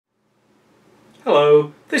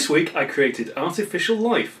Hello, this week I created artificial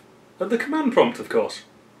life. At the command prompt, of course.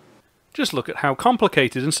 Just look at how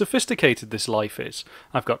complicated and sophisticated this life is.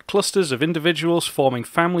 I've got clusters of individuals forming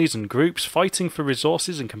families and groups, fighting for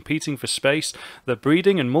resources and competing for space. They're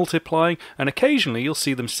breeding and multiplying, and occasionally you'll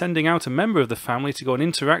see them sending out a member of the family to go and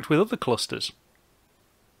interact with other clusters.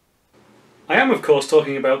 I am, of course,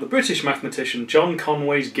 talking about the British mathematician John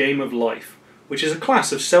Conway's Game of Life, which is a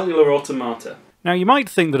class of cellular automata. Now you might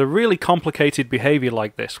think that a really complicated behaviour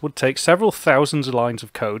like this would take several thousands of lines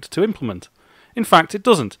of code to implement. In fact, it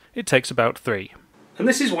doesn't. It takes about 3. And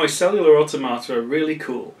this is why cellular automata are really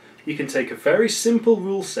cool. You can take a very simple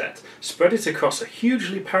rule set, spread it across a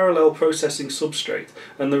hugely parallel processing substrate,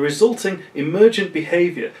 and the resulting emergent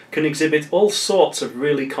behaviour can exhibit all sorts of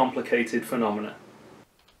really complicated phenomena.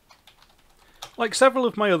 Like several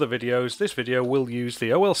of my other videos, this video will use the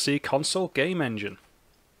OLC console game engine.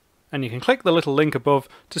 And you can click the little link above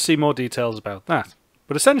to see more details about that.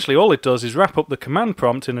 But essentially all it does is wrap up the command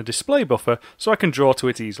prompt in a display buffer so I can draw to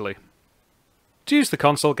it easily. To use the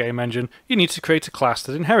console game engine, you need to create a class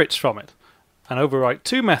that inherits from it, and overwrite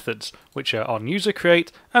 2 methods, which are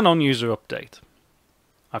onUserCreate and onUserUpdate.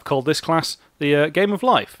 I've called this class the Game of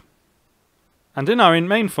Life. And in our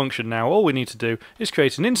main function now, all we need to do is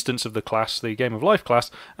create an instance of the class, the Game of Life class,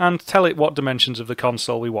 and tell it what dimensions of the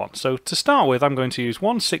console we want. So to start with, I'm going to use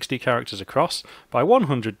 160 characters across by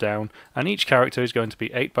 100 down, and each character is going to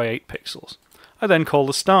be 8 by 8 pixels. I then call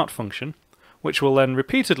the start function, which will then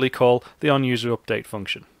repeatedly call the onUserUpdate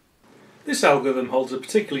function. This algorithm holds a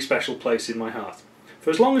particularly special place in my heart. For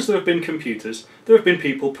as long as there have been computers, there have been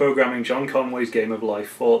people programming John Conway's Game of Life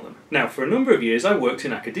for them. Now, for a number of years I worked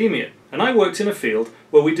in academia, and I worked in a field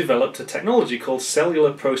where we developed a technology called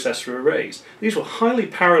cellular processor arrays. These were highly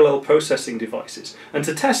parallel processing devices, and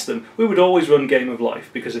to test them we would always run Game of Life,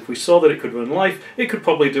 because if we saw that it could run Life, it could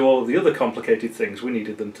probably do all of the other complicated things we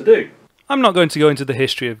needed them to do. I'm not going to go into the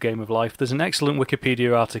history of Game of Life. There's an excellent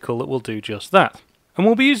Wikipedia article that will do just that. And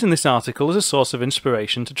we'll be using this article as a source of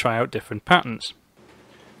inspiration to try out different patterns.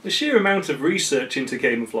 The sheer amount of research into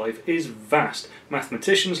Game of Life is vast.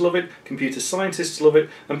 Mathematicians love it, computer scientists love it,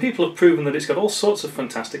 and people have proven that it's got all sorts of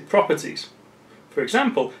fantastic properties. For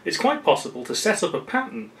example, it's quite possible to set up a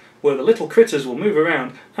pattern where the little critters will move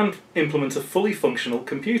around and implement a fully functional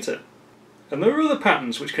computer. And there are other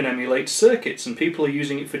patterns which can emulate circuits, and people are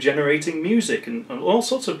using it for generating music and all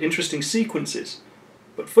sorts of interesting sequences.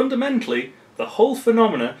 But fundamentally, the whole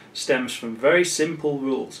phenomena stems from very simple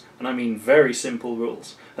rules, and I mean very simple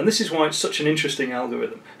rules. And this is why it's such an interesting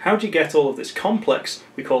algorithm. How do you get all of this complex,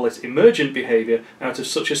 we call it emergent behaviour, out of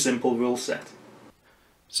such a simple rule set?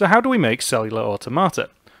 So how do we make cellular automata?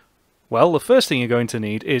 Well, the first thing you're going to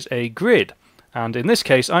need is a grid, and in this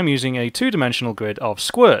case I'm using a 2-dimensional grid of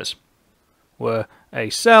squares, where a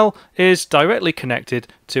cell is directly connected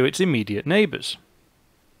to its immediate neighbours.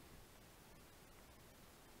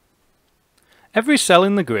 Every cell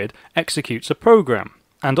in the grid executes a program,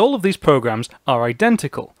 and all of these programs are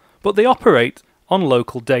identical, but they operate on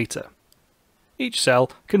local data. Each cell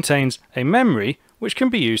contains a memory which can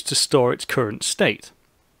be used to store its current state.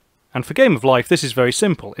 And for Game of Life this is very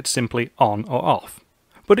simple, it's simply on or off.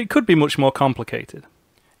 But it could be much more complicated.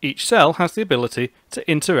 Each cell has the ability to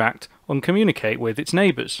interact and communicate with its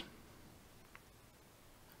neighbours.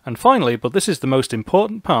 And finally, but this is the most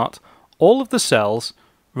important part, all of the cells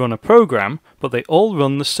run a program, but they all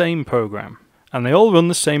run the same program. And they all run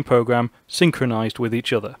the same program synchronized with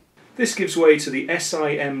each other. This gives way to the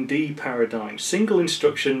SIMD paradigm, single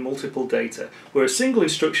instruction, multiple data, where a single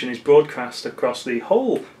instruction is broadcast across the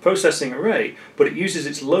whole processing array, but it uses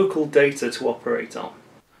its local data to operate on.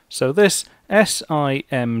 So this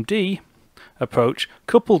SIMD approach,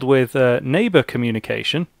 coupled with neighbour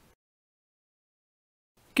communication,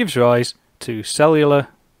 gives rise to cellular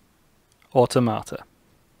automata.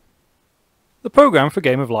 The program for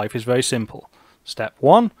Game of Life is very simple. Step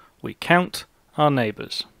 1, we count our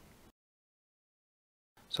neighbours.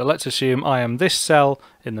 So let's assume I am this cell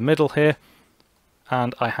in the middle here,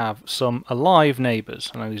 and I have some alive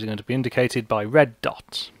neighbours, and these are going to be indicated by red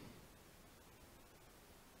dots.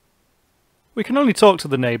 We can only talk to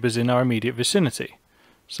the neighbours in our immediate vicinity,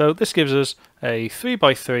 so this gives us a 3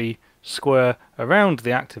 by 3 square around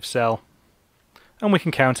the active cell, and we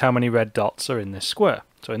can count how many red dots are in this square.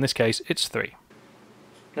 So in this case it's 3.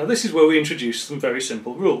 Now this is where we introduce some very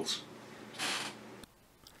simple rules.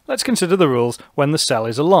 Let's consider the rules when the cell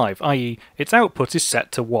is alive, i.e. its output is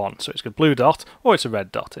set to 1, so it's a blue dot or it's a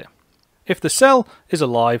red dot here. If the cell is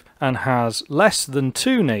alive and has less than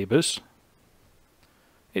 2 neighbours,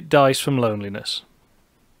 it dies from loneliness.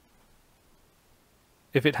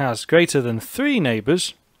 If it has greater than 3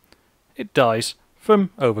 neighbours, it dies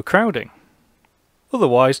from overcrowding.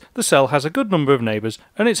 Otherwise, the cell has a good number of neighbours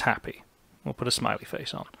and it's happy. We'll put a smiley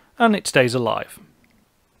face on. And it stays alive.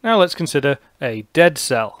 Now let's consider a dead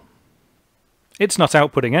cell. It's not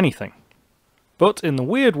outputting anything. But in the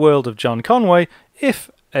weird world of John Conway, if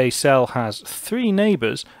a cell has 3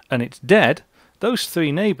 neighbours and it's dead, those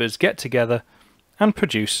 3 neighbours get together and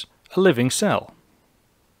produce a living cell.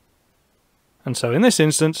 And so in this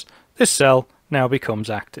instance, this cell now becomes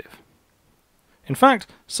active. In fact,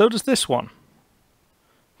 so does this one,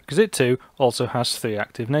 because it too also has 3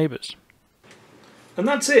 active neighbours. And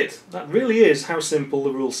that's it. That really is how simple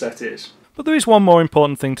the rule set is. But there is one more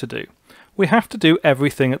important thing to do. We have to do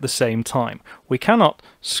everything at the same time. We cannot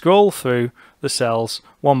scroll through the cells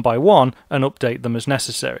one by one and update them as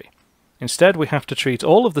necessary. Instead, we have to treat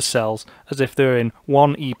all of the cells as if they're in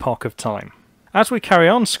one epoch of time. As we carry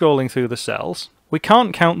on scrolling through the cells, we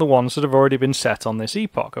can't count the ones that have already been set on this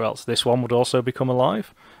epoch, or else this one would also become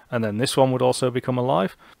alive, and then this one would also become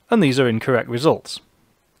alive, and these are incorrect results.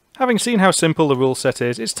 Having seen how simple the rule set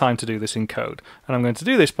is, it's time to do this in code, and I'm going to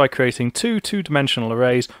do this by creating 2 two-dimensional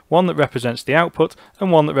arrays, one that represents the output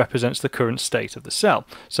and one that represents the current state of the cell.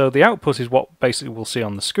 So the output is what basically we'll see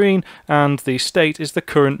on the screen, and the state is the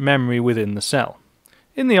current memory within the cell.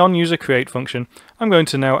 In the onUserCreate function, I'm going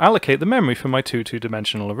to now allocate the memory for my 2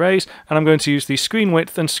 two-dimensional arrays, and I'm going to use the screen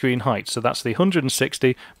width and screen height, so that's the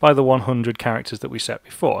 160 by the 100 characters that we set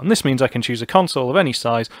before, and this means I can choose a console of any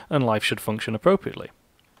size and life should function appropriately.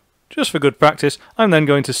 Just for good practice, I'm then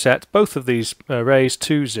going to set both of these arrays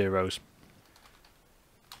to 0s.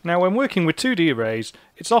 Now when working with 2D arrays,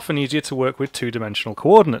 it's often easier to work with 2-dimensional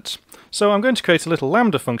coordinates. So I'm going to create a little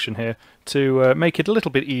lambda function here to make it a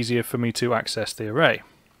little bit easier for me to access the array.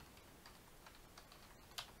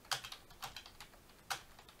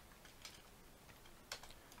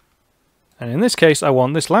 And in this case I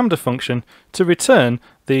want this lambda function to return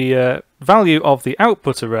the value of the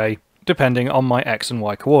output array depending on my x and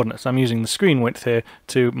y coordinates. I'm using the screen width here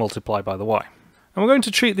to multiply by the y. And we're going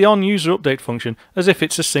to treat the onUserUpdate function as if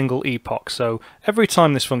it's a single epoch, so every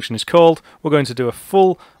time this function is called, we're going to do a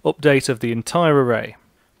full update of the entire array.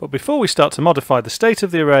 But before we start to modify the state of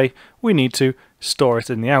the array, we need to store it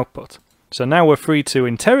in the output. So now we're free to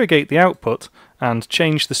interrogate the output and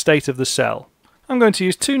change the state of the cell. I'm going to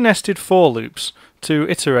use 2 nested for loops to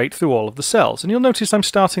iterate through all of the cells, and you'll notice I'm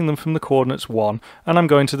starting them from the coordinates 1, and I'm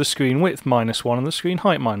going to the screen width -1 and the screen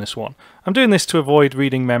height -1. I'm doing this to avoid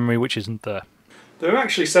reading memory which isn't there. There are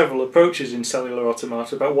actually several approaches in Cellular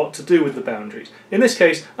Automata about what to do with the boundaries. In this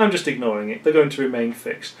case, I'm just ignoring it. They're going to remain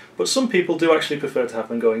fixed. But some people do actually prefer to have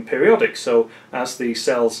them going periodic, so as the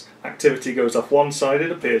cell's activity goes off one side,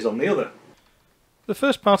 it appears on the other. The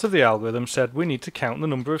first part of the algorithm said we need to count the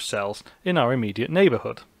number of cells in our immediate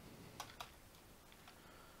neighbourhood.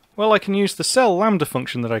 Well, I can use the cell lambda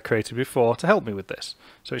function that I created before to help me with this.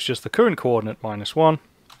 So it's just the current coordinate -1,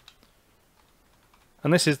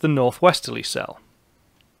 and this is the northwesterly cell.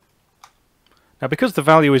 Now because the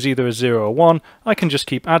value is either a 0 or 1, I can just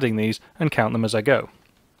keep adding these and count them as I go.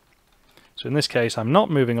 So in this case I'm not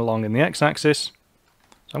moving along in the x-axis,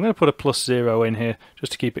 so I'm going to put a +0 in here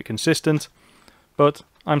just to keep it consistent, but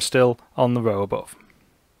I'm still on the row above.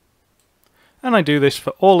 And I do this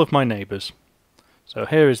for all of my neighbours. So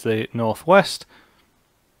here is the northwest,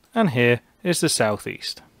 and here is the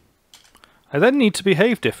southeast. I then need to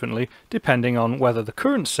behave differently depending on whether the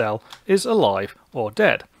current cell is alive or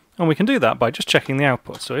dead. And we can do that by just checking the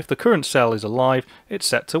output. So if the current cell is alive, it's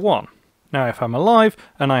set to 1. Now if I'm alive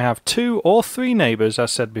and I have 2 or 3 neighbours,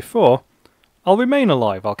 as said before, I'll remain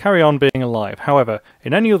alive, I'll carry on being alive. However,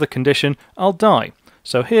 in any other condition, I'll die.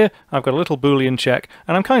 So here I've got a little boolean check,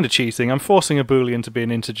 and I'm kind of cheating, I'm forcing a boolean to be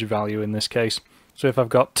an integer value in this case. So if I've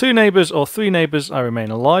got 2 neighbours or 3 neighbours, I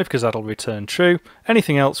remain alive because that'll return true.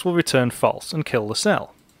 Anything else will return false and kill the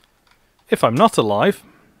cell. If I'm not alive,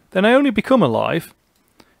 then I only become alive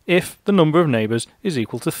if the number of neighbours is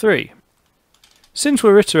equal to 3. Since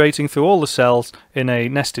we're iterating through all the cells in a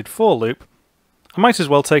nested for loop, I might as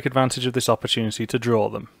well take advantage of this opportunity to draw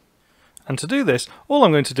them. And to do this, all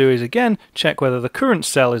I'm going to do is again check whether the current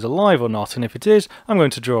cell is alive or not, and if it is, I'm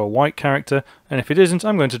going to draw a white character, and if it isn't,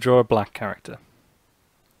 I'm going to draw a black character.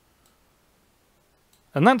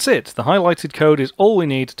 And that's it. The highlighted code is all we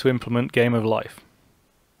need to implement Game of Life.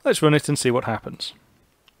 Let's run it and see what happens.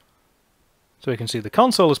 So we can see the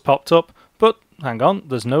console has popped up, but hang on,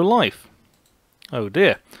 there's no life. Oh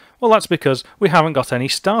dear. Well, that's because we haven't got any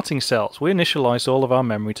starting cells. We initialised all of our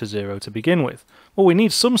memory to 0 to begin with. Well, we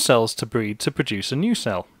need some cells to breed to produce a new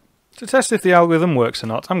cell. To test if the algorithm works or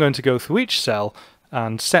not, I'm going to go through each cell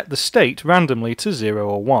and set the state randomly to 0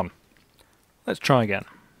 or 1. Let's try again.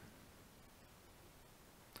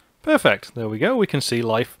 Perfect, there we go, we can see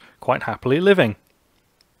life quite happily living.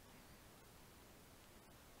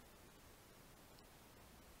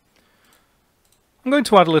 I'm going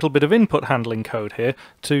to add a little bit of input handling code here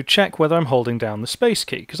to check whether I'm holding down the space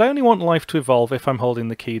key, because I only want life to evolve if I'm holding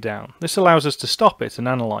the key down. This allows us to stop it and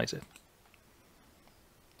analyse it.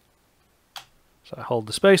 So I hold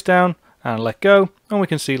the space down and let go, and we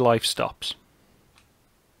can see life stops.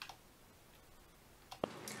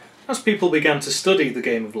 As people began to study the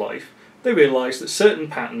game of life, they realised that certain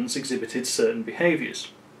patterns exhibited certain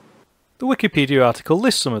behaviours. The Wikipedia article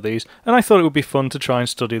lists some of these, and I thought it would be fun to try and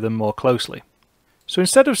study them more closely. So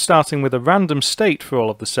instead of starting with a random state for all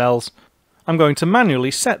of the cells, I'm going to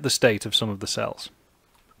manually set the state of some of the cells.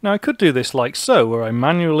 Now I could do this like so, where I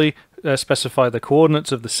manually specify the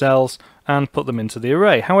coordinates of the cells and put them into the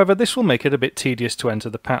array. However, this will make it a bit tedious to enter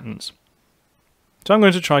the patterns. So I'm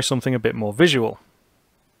going to try something a bit more visual.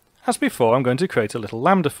 As before, I'm going to create a little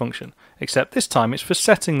lambda function, except this time it's for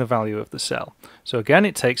setting the value of the cell. So again,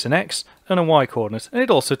 it takes an x and a y coordinate, and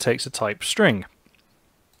it also takes a type string.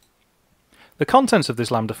 The contents of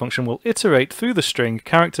this lambda function will iterate through the string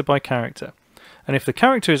character by character, and if the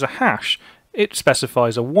character is a hash, it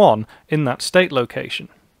specifies a 1 in that state location.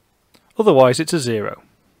 Otherwise it's a 0.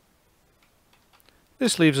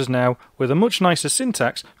 This leaves us now with a much nicer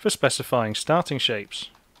syntax for specifying starting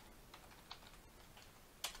shapes.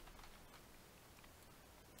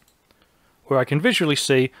 Where I can visually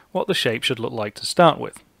see what the shape should look like to start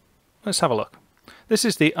with. Let's have a look. This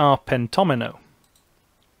is the arpentomino.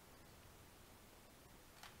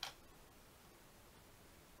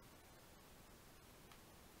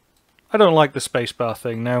 I don't like the spacebar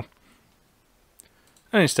thing now.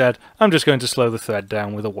 And instead, I'm just going to slow the thread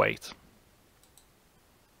down with a weight.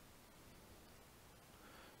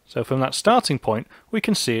 So from that starting point, we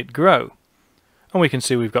can see it grow. And we can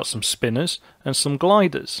see we've got some spinners and some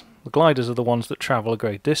gliders. The gliders are the ones that travel a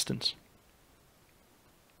great distance.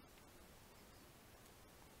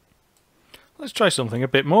 Let's try something a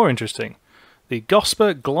bit more interesting. The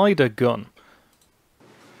Gosper glider gun.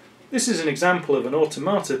 This is an example of an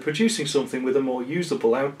automata producing something with a more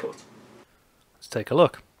usable output. Let's take a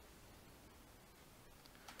look.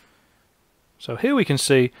 So here we can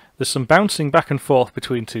see there's some bouncing back and forth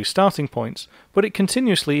between two starting points, but it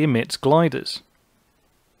continuously emits gliders.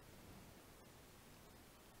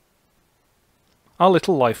 Our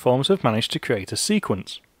little life forms have managed to create a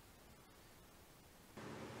sequence.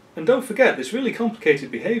 And don't forget, this really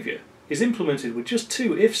complicated behaviour is implemented with just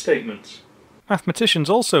 2 if statements. Mathematicians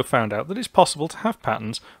also found out that it's possible to have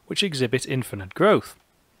patterns which exhibit infinite growth.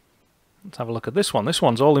 Let's have a look at this one. This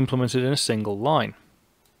one's all implemented in a single line.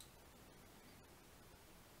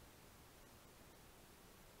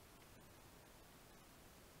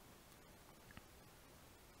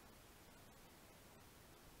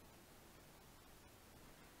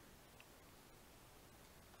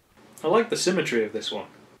 I like the symmetry of this one.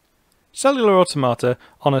 Cellular Automata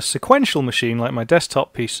on a sequential machine like my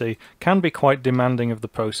desktop PC can be quite demanding of the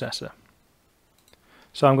processor.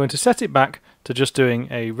 So I'm going to set it back to just doing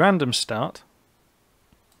a random start.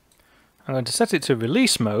 I'm going to set it to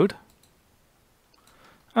release mode,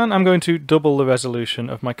 and I'm going to double the resolution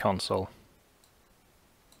of my console,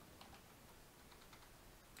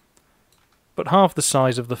 but halve the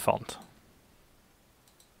size of the font.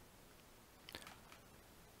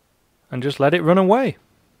 And just let it run away.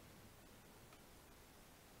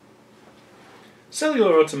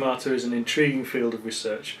 Cellular Automata is an intriguing field of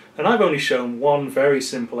research, and I've only shown one very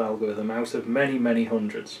simple algorithm out of many, many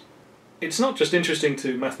hundreds. It's not just interesting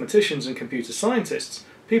to mathematicians and computer scientists,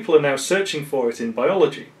 people are now searching for it in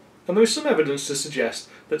biology, and there is some evidence to suggest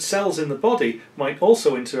that cells in the body might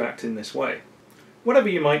also interact in this way. Whatever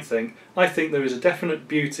you might think, I think there is a definite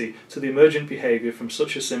beauty to the emergent behaviour from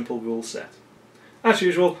such a simple rule set. As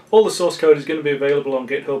usual, all the source code is going to be available on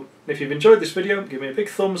GitHub, and if you've enjoyed this video, give me a big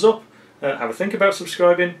thumbs up, have a think about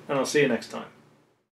subscribing, and I'll see you next time.